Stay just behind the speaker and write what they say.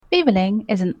Vivaling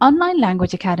is an online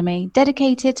language academy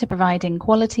dedicated to providing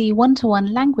quality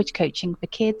one-to-one language coaching for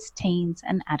kids, teens,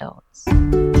 and adults.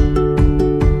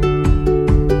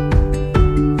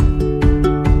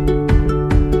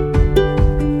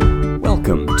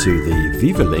 Welcome to the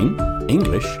Vivaling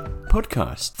English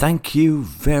podcast. Thank you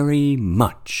very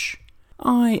much.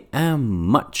 I am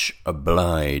much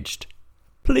obliged.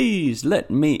 Please let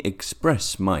me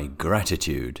express my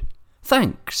gratitude.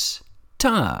 Thanks.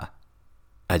 Ta.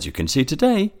 As you can see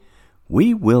today,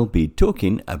 we will be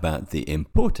talking about the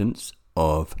importance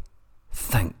of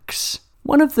thanks.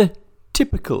 One of the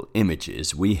typical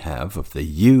images we have of the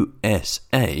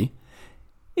USA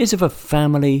is of a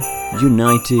family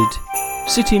united,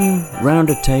 sitting round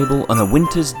a table on a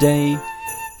winter's day,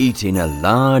 eating a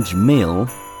large meal,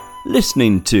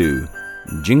 listening to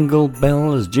Jingle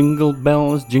Bells, Jingle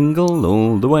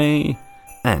All the Way,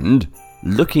 and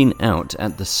looking out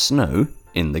at the snow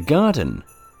in the garden.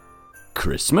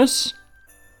 Christmas?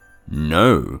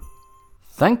 No.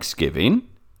 Thanksgiving?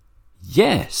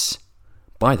 Yes.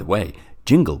 By the way,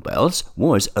 Jingle Bells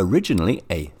was originally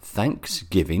a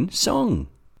Thanksgiving song.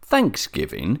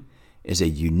 Thanksgiving is a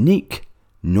unique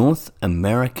North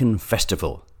American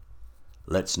festival.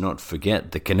 Let's not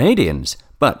forget the Canadians,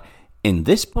 but in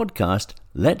this podcast,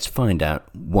 let's find out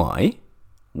why,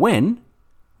 when,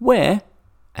 where,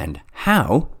 and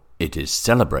how it is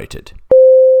celebrated.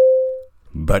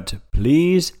 But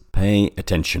please pay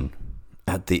attention.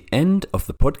 At the end of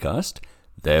the podcast,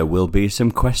 there will be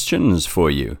some questions for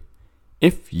you.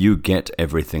 If you get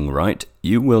everything right,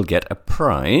 you will get a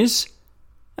prize,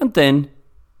 and then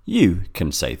you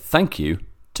can say thank you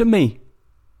to me.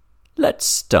 Let's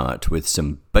start with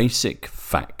some basic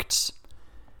facts.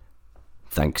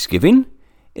 Thanksgiving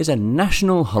is a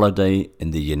national holiday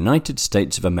in the United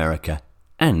States of America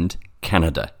and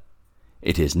Canada.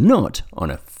 It is not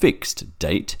on a fixed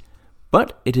date,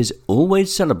 but it is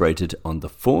always celebrated on the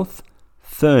fourth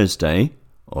Thursday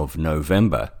of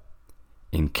November.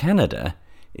 In Canada,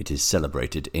 it is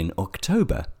celebrated in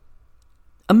October.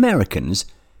 Americans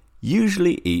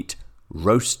usually eat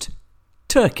roast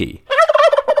turkey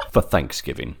for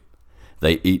Thanksgiving.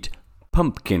 They eat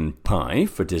pumpkin pie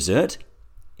for dessert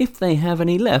if they have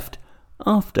any left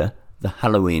after the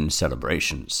Halloween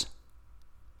celebrations.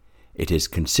 It is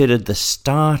considered the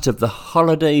start of the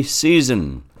holiday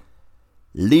season,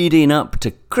 leading up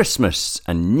to Christmas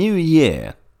and New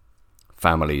Year.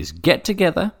 Families get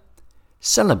together,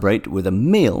 celebrate with a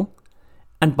meal,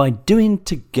 and by doing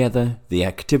together the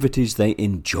activities they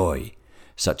enjoy,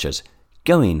 such as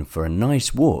going for a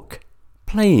nice walk,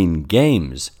 playing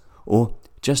games, or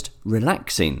just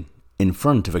relaxing in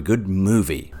front of a good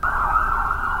movie.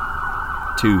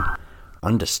 To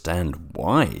understand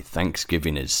why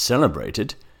Thanksgiving is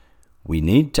celebrated, we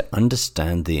need to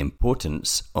understand the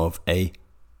importance of a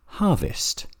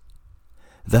harvest.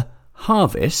 The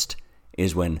harvest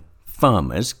is when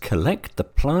farmers collect the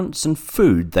plants and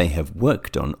food they have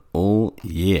worked on all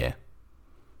year.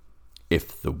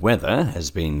 If the weather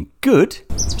has been good,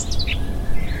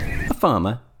 a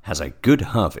farmer has a good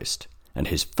harvest, and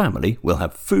his family will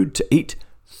have food to eat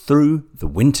through the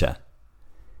winter.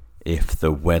 If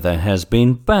the weather has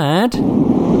been bad and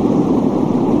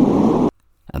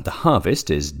the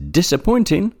harvest is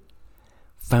disappointing,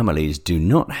 families do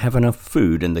not have enough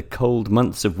food in the cold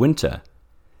months of winter.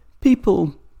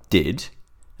 People did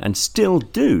and still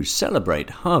do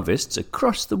celebrate harvests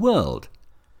across the world.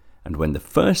 And when the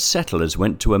first settlers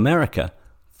went to America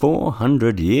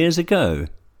 400 years ago,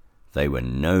 they were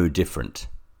no different.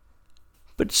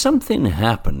 But something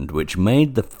happened which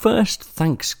made the first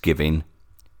Thanksgiving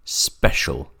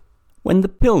special. When the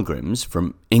Pilgrims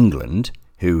from England,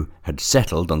 who had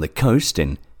settled on the coast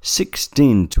in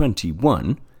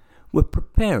 1621, were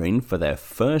preparing for their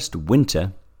first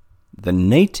winter, the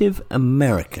Native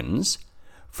Americans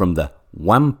from the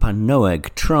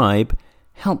Wampanoag tribe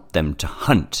helped them to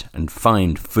hunt and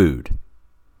find food.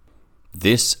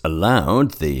 This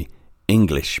allowed the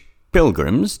English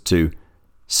Pilgrims to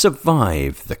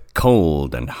survive the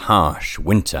cold and harsh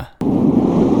winter.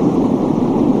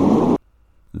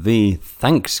 The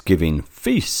Thanksgiving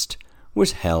feast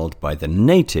was held by the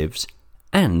natives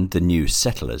and the new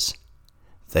settlers.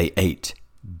 They ate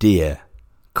deer,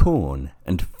 corn,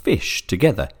 and fish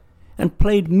together and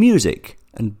played music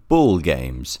and ball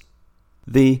games.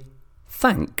 The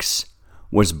thanks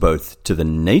was both to the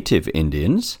native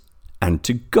Indians and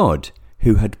to God,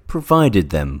 who had provided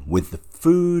them with the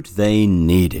food they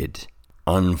needed.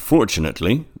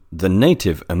 Unfortunately, the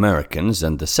Native Americans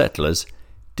and the settlers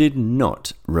did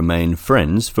not remain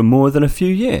friends for more than a few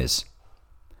years.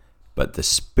 But the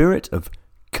spirit of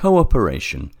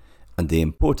cooperation and the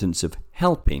importance of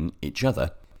helping each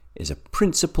other is a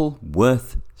principle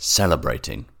worth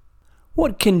celebrating.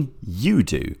 What can you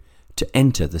do to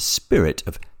enter the spirit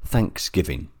of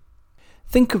Thanksgiving?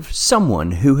 Think of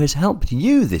someone who has helped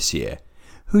you this year,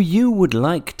 who you would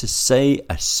like to say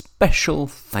a special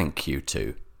thank you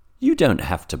to. You don't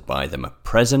have to buy them a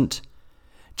present.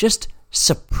 Just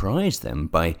surprise them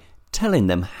by telling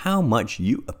them how much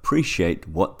you appreciate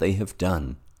what they have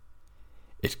done.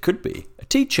 It could be a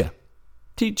teacher.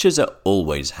 Teachers are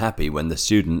always happy when the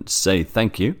students say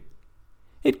thank you.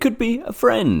 It could be a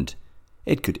friend.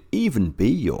 It could even be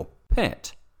your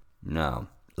pet. Now,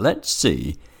 let's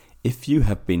see if you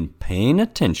have been paying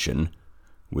attention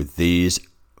with these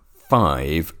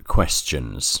 5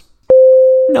 questions.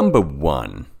 Number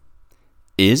 1.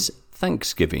 Is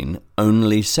Thanksgiving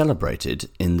only celebrated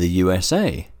in the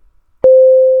USA?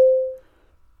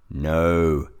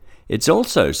 No, it's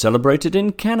also celebrated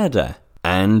in Canada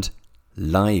and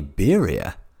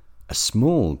Liberia, a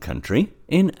small country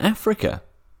in Africa.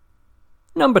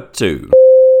 Number 2.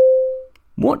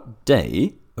 What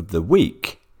day of the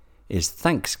week is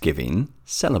Thanksgiving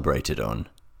celebrated on?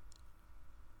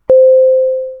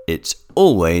 It's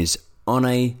always on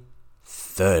a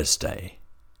Thursday.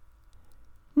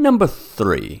 Number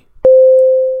 3.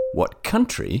 What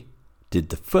country did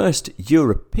the first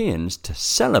Europeans to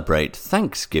celebrate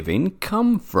Thanksgiving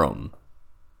come from?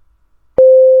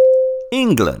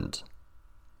 England.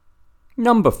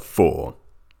 Number 4.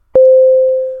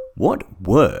 What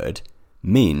word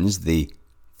means the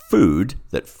food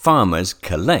that farmers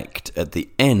collect at the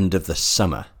end of the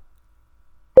summer?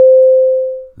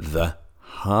 The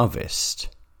harvest.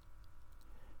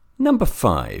 Number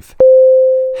 5.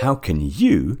 How can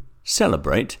you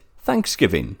celebrate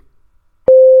Thanksgiving?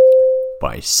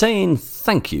 By saying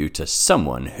thank you to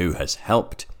someone who has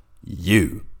helped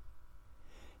you.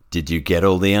 Did you get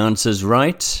all the answers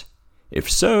right? If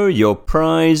so, your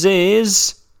prize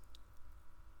is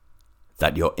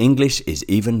that your English is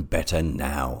even better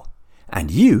now,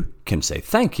 and you can say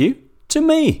thank you to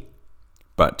me.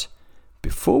 But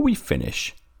before we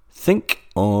finish, think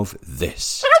of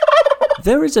this.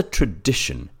 There is a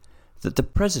tradition that the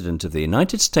President of the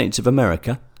United States of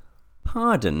America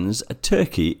pardons a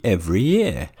turkey every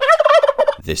year.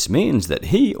 This means that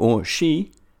he or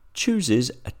she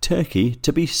chooses a turkey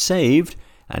to be saved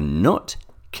and not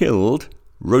killed,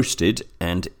 roasted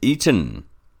and eaten.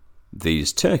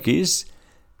 These turkeys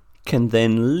can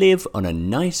then live on a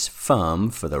nice farm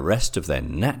for the rest of their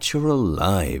natural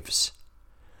lives.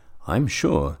 I'm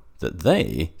sure that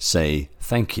they say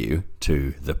thank you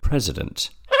to the President.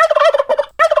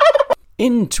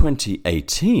 In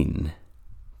 2018,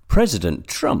 President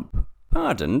Trump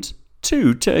pardoned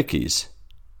 2 turkeys.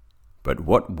 But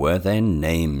what were their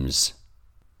names?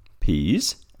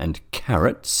 Peas and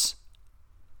carrots?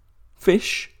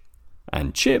 Fish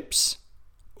and chips?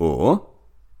 Or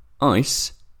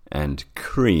ice and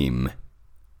cream?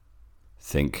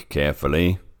 Think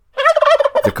carefully.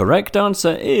 The correct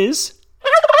answer is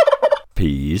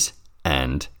peas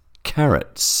and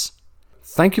carrots.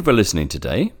 Thank you for listening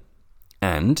today,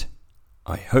 and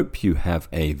I hope you have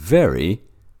a very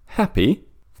happy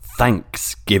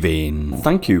Thanksgiving.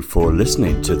 Thank you for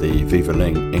listening to the Viva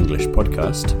Ling English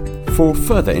podcast. For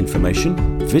further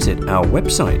information, visit our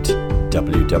website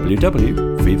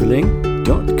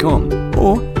www.vivaling.com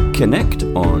or connect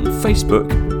on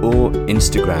Facebook or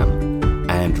Instagram.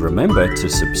 And remember to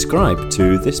subscribe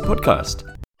to this podcast.